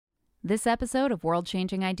This episode of World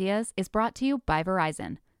Changing Ideas is brought to you by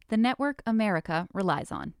Verizon, the network America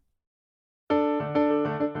relies on.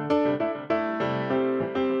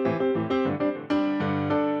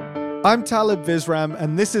 I'm Talib Visram,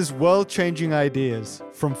 and this is World Changing Ideas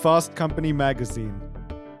from Fast Company magazine.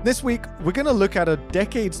 This week, we're going to look at a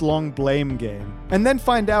decades-long blame game, and then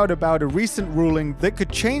find out about a recent ruling that could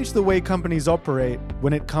change the way companies operate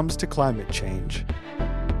when it comes to climate change.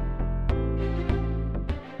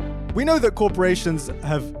 We know that corporations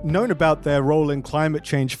have known about their role in climate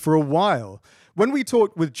change for a while. When we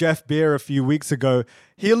talked with Jeff Beer a few weeks ago,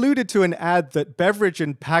 he alluded to an ad that beverage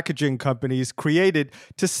and packaging companies created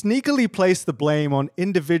to sneakily place the blame on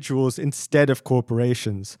individuals instead of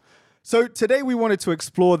corporations. So today we wanted to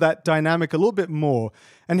explore that dynamic a little bit more.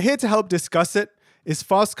 And here to help discuss it is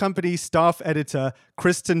Fast Company staff editor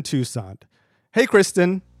Kristen Toussaint. Hey,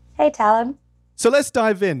 Kristen. Hey, Talib. So let's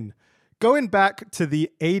dive in. Going back to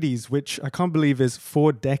the 80s, which I can't believe is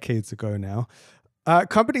 4 decades ago now,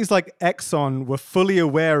 companies like Exxon were fully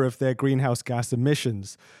aware of their greenhouse gas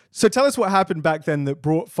emissions. So tell us what happened back then that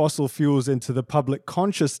brought fossil fuels into the public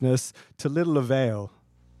consciousness to little avail.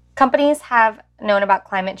 Companies have known about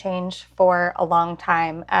climate change for a long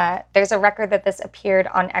time. There's a record that this appeared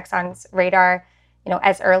on Exxon's radar,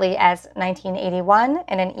 as early as 1981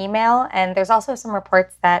 in an email. And there's also some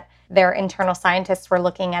reports that their internal scientists were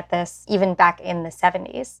looking at this even back in the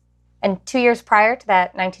 70s. And 2 years prior to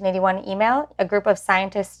that 1981 email, a group of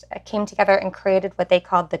scientists came together and created what they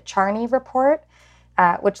called the Charney Report,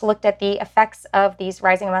 which looked at the effects of these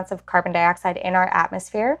rising amounts of carbon dioxide in our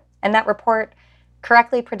atmosphere. And that report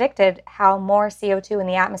correctly predicted how more CO2 in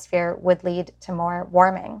the atmosphere would lead to more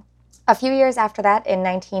warming. A few years after that, in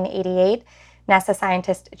 1988, NASA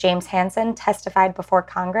scientist James Hansen testified before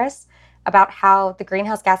Congress about how the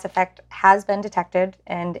greenhouse gas effect has been detected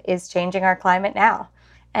and is changing our climate now.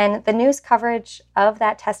 And the news coverage of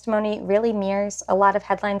that testimony really mirrors a lot of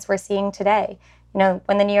headlines we're seeing today. When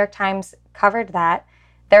the New York Times covered that,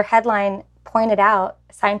 their headline pointed out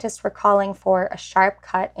scientists were calling for a sharp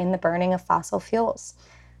cut in the burning of fossil fuels.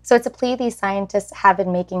 So it's a plea these scientists have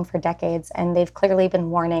been making for decades, and they've clearly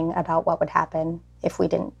been warning about what would happen if we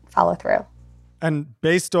didn't follow through. And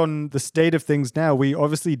based on the state of things now, we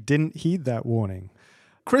obviously didn't heed that warning.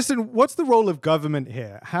 Kristen, what's the role of government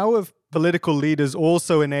here? How have political leaders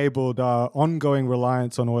also enabled our ongoing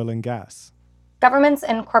reliance on oil and gas? Governments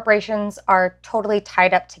and corporations are totally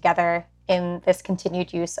tied up together in this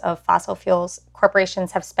continued use of fossil fuels.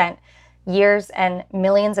 Corporations have spent years and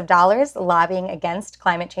millions of dollars lobbying against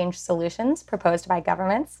climate change solutions proposed by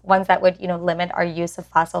governments, ones that would, limit our use of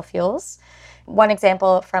fossil fuels. One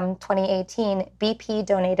example from 2018, BP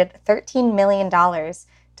donated $13 million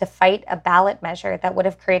to fight a ballot measure that would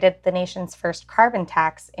have created the nation's first carbon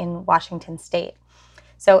tax in Washington state.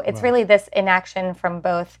 So it's really this inaction from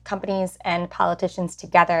both companies and politicians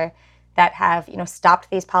together that have,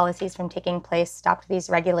 stopped these policies from taking place, stopped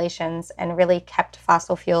these regulations, and really kept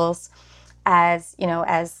fossil fuels as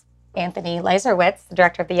Anthony Leiserowitz, the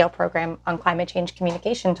director of the Yale Program on Climate Change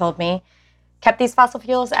Communication, told me, kept these fossil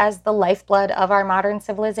fuels as the lifeblood of our modern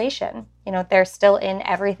civilization. They're still in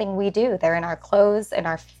everything we do. They're in our clothes, in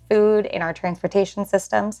our food, in our transportation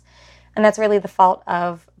systems. And that's really the fault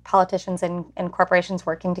of politicians and corporations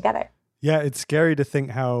working together. Yeah, it's scary to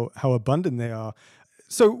think how abundant they are.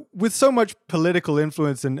 So with so much political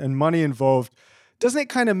influence and money involved, doesn't it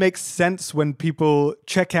kind of make sense when people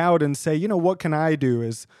check out and say, what can I do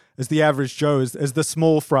as the average Joe, as the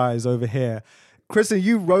small fries over here? Kristen,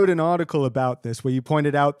 you wrote an article about this where you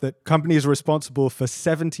pointed out that companies are responsible for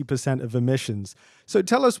 70% of emissions. So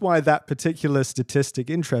tell us why that particular statistic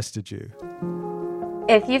interested you.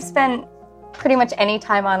 If you've spent pretty much any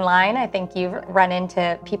time online, I think you've run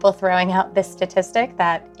into people throwing out this statistic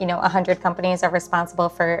that, 100 companies are responsible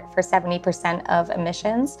for 70% of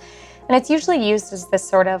emissions. And it's usually used as this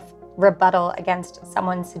sort of rebuttal against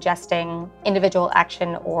someone suggesting individual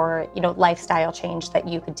action or, lifestyle change that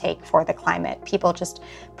you could take for the climate. People just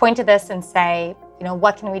point to this and say,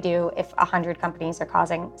 what can we do if 100 companies are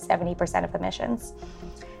causing 70% of emissions?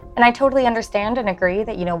 And I totally understand and agree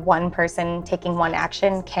that, one person taking one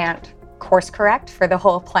action can't course correct for the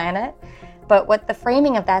whole planet. But what the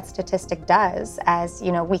framing of that statistic does, as,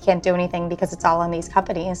 we can't do anything because it's all on these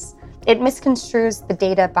companies, it misconstrues the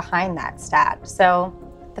data behind that stat. So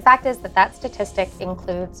the fact is that statistic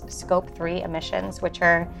includes Scope 3 emissions, which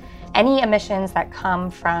are any emissions that come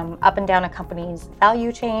from up and down a company's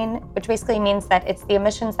value chain, which basically means that it's the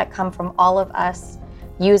emissions that come from all of us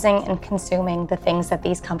using and consuming the things that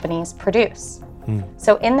these companies produce.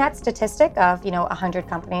 So in that statistic of, 100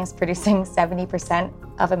 companies producing 70%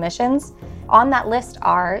 of emissions, on that list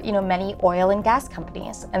are, many oil and gas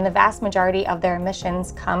companies. And the vast majority of their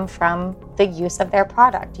emissions come from the use of their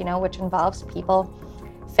product, which involves people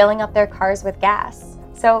filling up their cars with gas.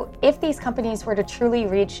 So if these companies were to truly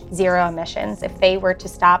reach zero emissions, if they were to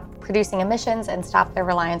stop producing emissions and stop their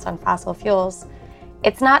reliance on fossil fuels,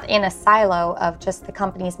 it's not in a silo of just the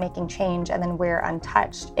companies making change and then we're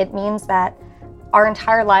untouched. It means that our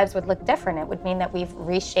entire lives would look different. It would mean that we've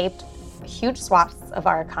reshaped huge swaths of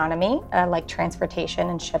our economy, like transportation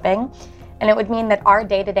and shipping. And it would mean that our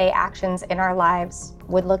day-to-day actions in our lives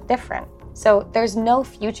would look different. So there's no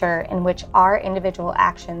future in which our individual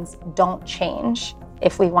actions don't change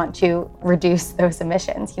if we want to reduce those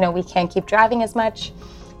emissions. We can't keep driving as much,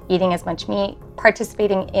 eating as much meat,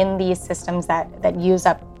 participating in these systems that use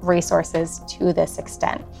up resources to this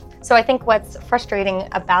extent. So I think what's frustrating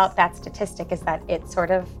about that statistic is that it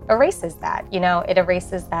sort of erases that. It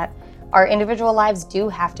erases that our individual lives do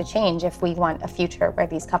have to change if we want a future where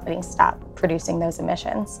these companies stop producing those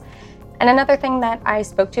emissions. And another thing that I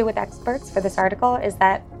spoke to with experts for this article is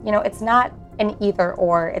that, it's not an either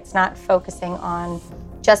or. It's not focusing on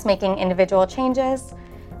just making individual changes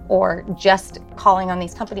or just calling on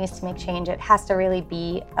these companies to make change. It has to really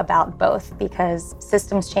be about both, because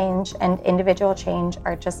systems change and individual change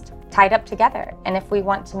are just tied up together. And if we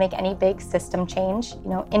want to make any big system change,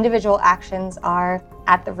 individual actions are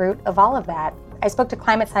at the root of all of that. I spoke to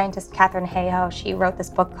climate scientist Katharine Hayhoe. She wrote this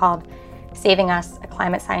book called Saving Us, A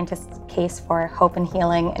Climate Scientist's Case for Hope and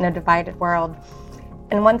Healing in a Divided World.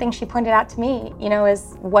 And one thing she pointed out to me,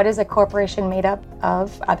 is what is a corporation made up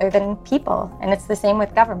of other than people? And it's the same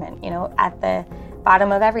with government. At the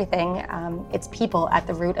bottom of everything, it's people at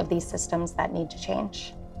the root of these systems that need to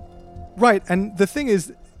change. Right. And the thing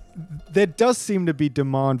is, there does seem to be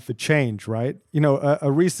demand for change, right?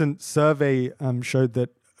 A recent survey showed that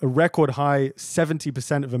a record high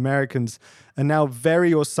 70% of Americans are now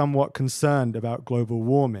very or somewhat concerned about global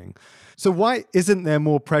warming. So why isn't there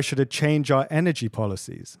more pressure to change our energy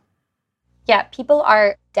policies? Yeah, people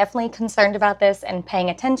are definitely concerned about this and paying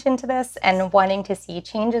attention to this and wanting to see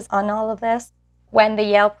changes on all of this. When the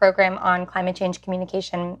Yale program on climate change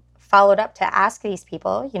communication followed up to ask these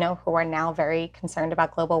people, who are now very concerned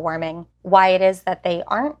about global warming, why it is that they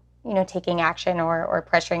aren't, taking action or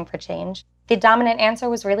pressuring for change, the dominant answer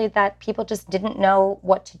was really that people just didn't know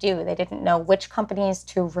what to do. They didn't know which companies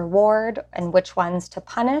to reward and which ones to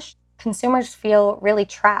punish. Consumers feel really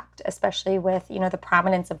trapped, especially with, the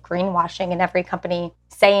prominence of greenwashing and every company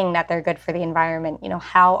saying that they're good for the environment.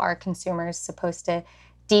 How are consumers supposed to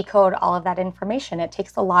decode all of that information? It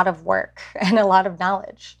takes a lot of work and a lot of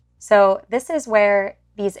knowledge. So this is where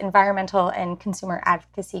these environmental and consumer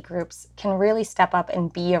advocacy groups can really step up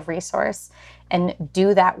and be a resource and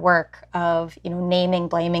do that work of, naming,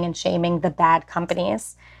 blaming, and shaming the bad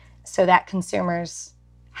companies so that consumers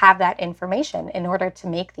have that information in order to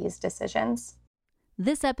make these decisions.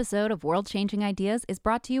 This episode of World Changing Ideas is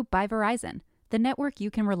brought to you by Verizon, the network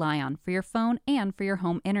you can rely on for your phone and for your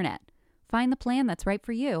home internet. Find the plan that's right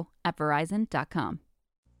for you at Verizon.com.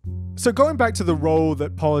 So going back to the role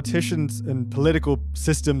that politicians and political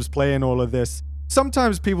systems play in all of this,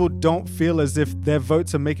 sometimes people don't feel as if their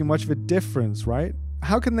votes are making much of a difference, right?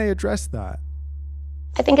 How can they address that?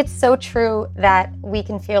 I think it's so true that we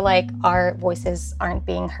can feel like our voices aren't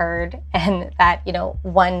being heard and that,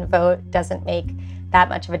 one vote doesn't make that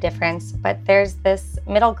much of a difference. But there's this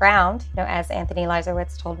middle ground, as Anthony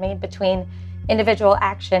Leiserowitz told me, between individual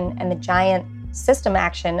action and the giant system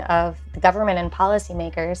action of the government and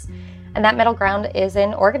policymakers. And that middle ground is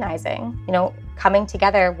in organizing, coming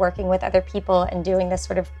together, working with other people and doing this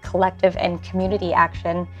sort of collective and community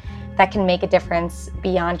action that can make a difference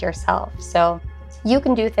beyond yourself. So you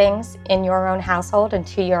can do things in your own household and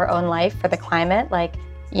to your own life for the climate, like,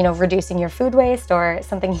 reducing your food waste, or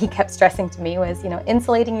something he kept stressing to me was,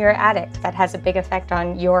 insulating your attic. That has a big effect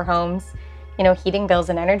on your home's, heating bills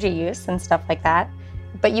and energy use and stuff like that.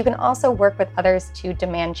 But you can also work with others to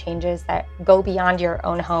demand changes that go beyond your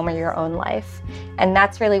own home or your own life. And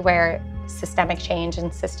that's really where systemic change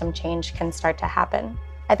and system change can start to happen.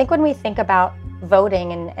 I think when we think about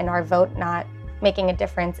voting and our vote not making a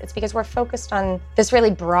difference, it's because we're focused on this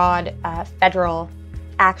really broad federal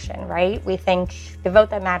action, right? We think the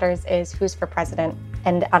vote that matters is who's for president.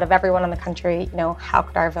 And out of everyone in the country, how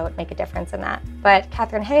could our vote make a difference in that? But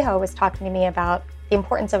Katharine Hayhoe was talking to me about the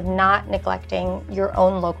importance of not neglecting your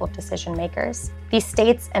own local decision makers. These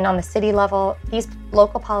states and on the city level, these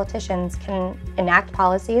local politicians can enact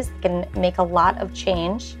policies, can make a lot of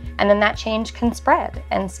change, And then that change can spread.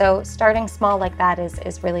 And so starting small like that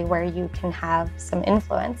is really where you can have some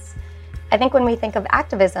influence. I think when we think of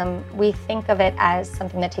activism, we think of it as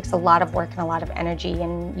something that takes a lot of work and a lot of energy,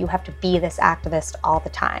 and you have to be this activist all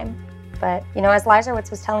the time. But, as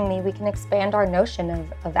Leiserowitz was telling me, we can expand our notion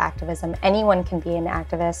of activism. Anyone can be an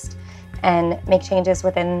activist and make changes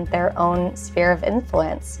within their own sphere of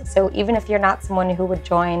influence. So even if you're not someone who would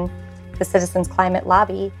join the Citizens Climate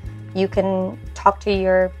Lobby, you can talk to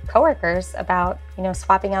your coworkers about,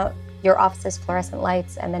 swapping out your office's fluorescent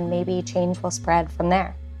lights, and then maybe change will spread from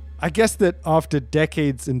there. I guess that after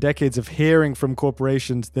decades and decades of hearing from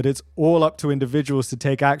corporations that it's all up to individuals to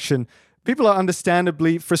take action, people are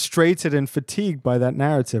understandably frustrated and fatigued by that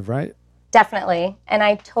narrative, right? Definitely. And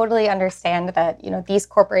I totally understand that, these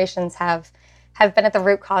corporations have been at the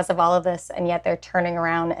root cause of all of this, and yet they're turning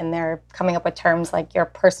around and they're coming up with terms like your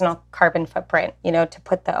personal carbon footprint, to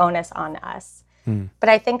put the onus on us. But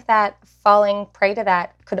I think that falling prey to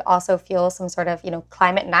that could also fuel some sort of,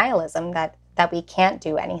 climate nihilism that we can't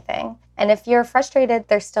do anything. And if you're frustrated,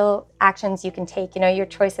 there's still actions you can take. Your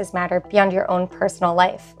choices matter beyond your own personal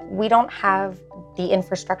life. We don't have the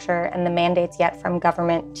infrastructure and the mandates yet from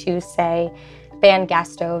government to say, ban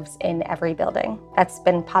gas stoves in every building. That's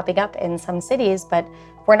been popping up in some cities, but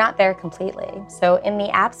we're not there completely. So in the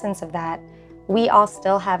absence of that, we all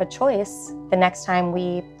still have a choice the next time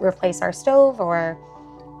we replace our stove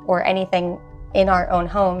or anything in our own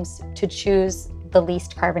homes to choose the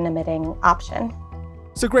least carbon emitting option.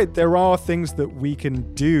 So great, there are things that we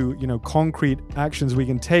can do, concrete actions we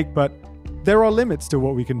can take, but there are limits to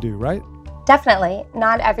what we can do, right? Definitely.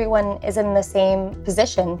 Not everyone is in the same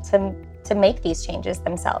position to make these changes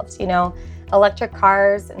themselves. Electric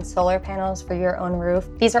cars and solar panels for your own roof,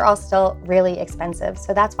 these are all still really expensive.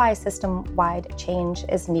 So that's why system-wide change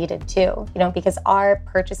is needed too, because our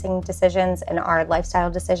purchasing decisions and our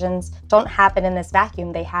lifestyle decisions don't happen in this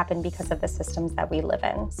vacuum. They happen because of the systems that we live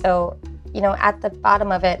in. So, at the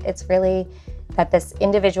bottom of it, it's really that this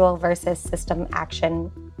individual versus system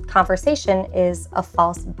action conversation is a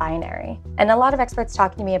false binary. And a lot of experts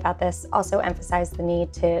talking to me about this also emphasize the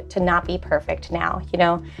need to not be perfect now.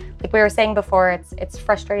 Like we were saying before, it's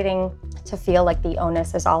frustrating to feel like the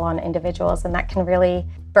onus is all on individuals, and that can really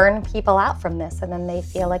burn people out from this, and then they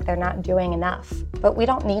feel like they're not doing enough. But we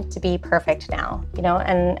don't need to be perfect now,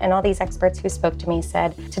 and all these experts who spoke to me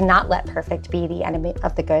said to not let perfect be the enemy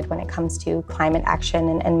of the good when it comes to climate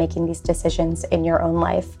action and making these decisions in your own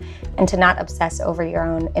life, and to not obsess over your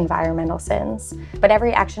own environmental sins. But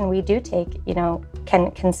every action we do take,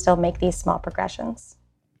 can still make these small progressions.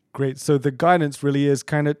 Great. So the guidance really is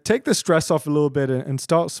kind of take the stress off a little bit and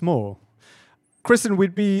start small. Kristen,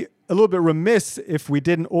 we'd be a little bit remiss if we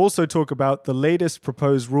didn't also talk about the latest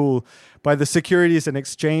proposed rule by the Securities and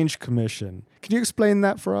Exchange Commission. Can you explain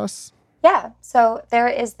that for us? Yeah, so there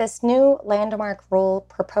is this new landmark rule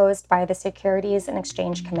proposed by the Securities and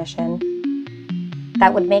Exchange Commission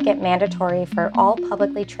that would make it mandatory for all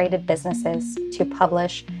publicly traded businesses to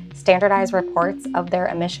publish standardized reports of their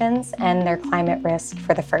emissions and their climate risk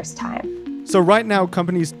for the first time. So right now,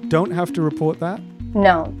 companies don't have to report that?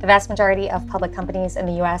 No, the vast majority of public companies in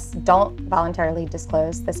the US don't voluntarily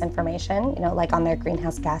disclose this information, like on their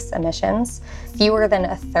greenhouse gas emissions. Fewer than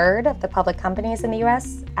a third of the public companies in the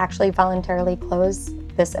US actually voluntarily close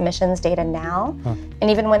this emissions data now. And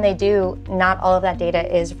even when they do, not all of that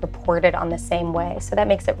data is reported on the same way. So that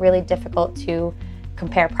makes it really difficult to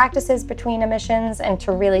compare practices between emissions and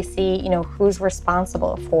to really see, who's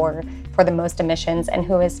responsible for the most emissions and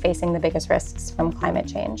who is facing the biggest risks from climate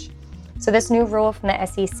change. So this new rule from the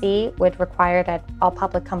SEC would require that all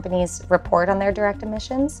public companies report on their direct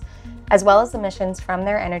emissions, as well as emissions from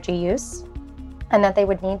their energy use, and that they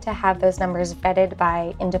would need to have those numbers vetted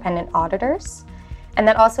by independent auditors, and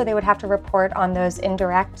that also they would have to report on those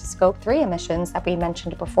indirect Scope 3 emissions that we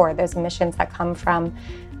mentioned before, those emissions that come from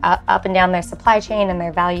up and down their supply chain and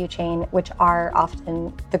their value chain, which are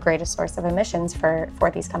often the greatest source of emissions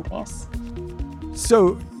for these companies.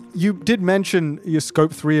 So you did mention your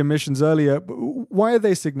Scope 3 emissions earlier. Why are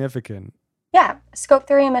they significant? Yeah, Scope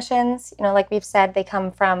 3 emissions, like we've said, they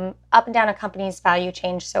come from up and down a company's value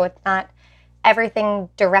chain. So it's not everything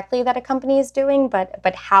directly that a company is doing,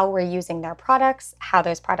 but how we're using their products, how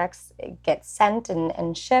those products get sent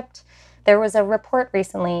and shipped. There was a report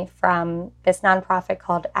recently from this nonprofit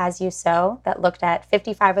called As You Sow that looked at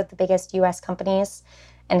 55 of the biggest US companies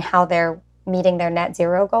and how they're meeting their net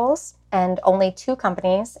zero goals. And only 2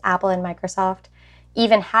 companies, Apple and Microsoft,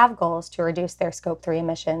 even have goals to reduce their Scope 3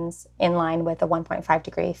 emissions in line with a 1.5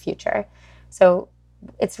 degree future. So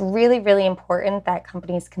it's really, really important that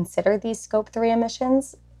companies consider these Scope 3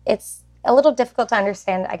 emissions. It's a little difficult to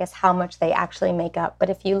understand, I guess, how much they actually make up. But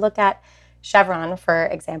if you look at Chevron, for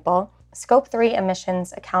example, Scope 3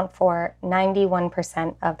 emissions account for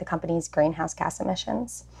 91% of the company's greenhouse gas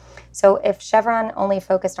emissions. So if Chevron only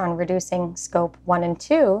focused on reducing Scope 1 and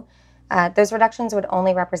 2, those reductions would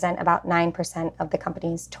only represent about 9% of the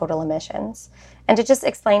company's total emissions. And to just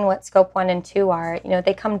explain what Scope 1 and 2 are,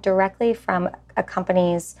 they come directly from a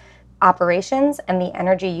company's operations and the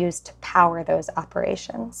energy used to power those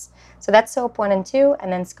operations. So that's Scope 1 and 2,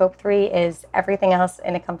 and then Scope 3 is everything else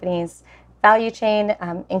in a company's value chain,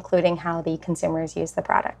 including how the consumers use the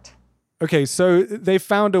product. Okay, so they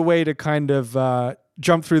found a way to kind of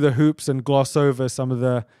jump through the hoops and gloss over some of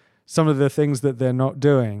the things that they're not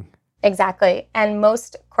doing. Exactly. And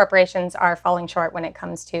most corporations are falling short when it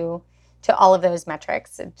comes to all of those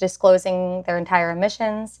metrics, disclosing their entire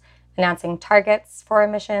emissions, announcing targets for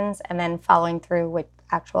emissions, and then following through with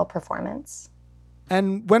actual performance.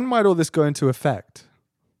 And when might all this go into effect?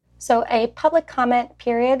 So a public comment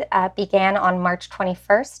period began on March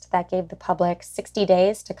 21st. That gave the public 60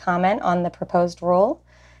 days to comment on the proposed rule.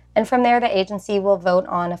 And from there, the agency will vote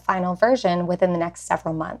on a final version within the next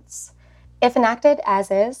several months. If enacted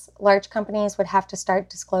as is, large companies would have to start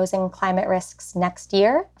disclosing climate risks next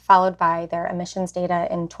year, followed by their emissions data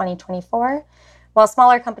in 2024, while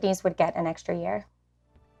smaller companies would get an extra year.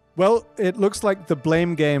 Well, it looks like the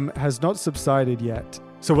blame game has not subsided yet.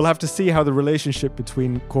 So we'll have to see how the relationship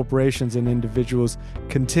between corporations and individuals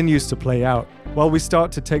continues to play out while we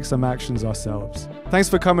start to take some actions ourselves. Thanks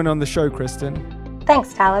for coming on the show, Kristen.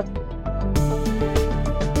 Thanks, Talib.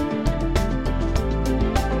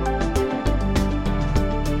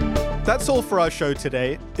 That's all for our show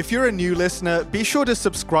today. If you're a new listener, be sure to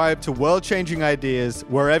subscribe to World Changing Ideas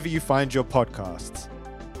wherever you find your podcasts.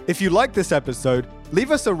 If you like this episode,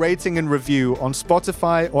 leave us a rating and review on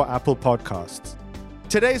Spotify or Apple Podcasts.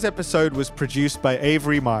 Today's episode was produced by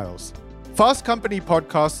Avery Miles. Fast Company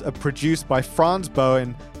podcasts are produced by Franz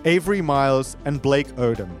Bowen, Avery Miles, and Blake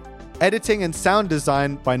Odom. Editing and sound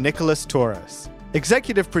design by Nicholas Torres.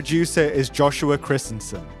 Executive producer is Joshua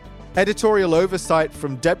Christensen. Editorial oversight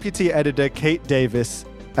from Deputy Editor Kate Davis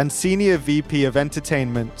and Senior VP of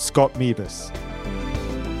Entertainment Scott Meebus.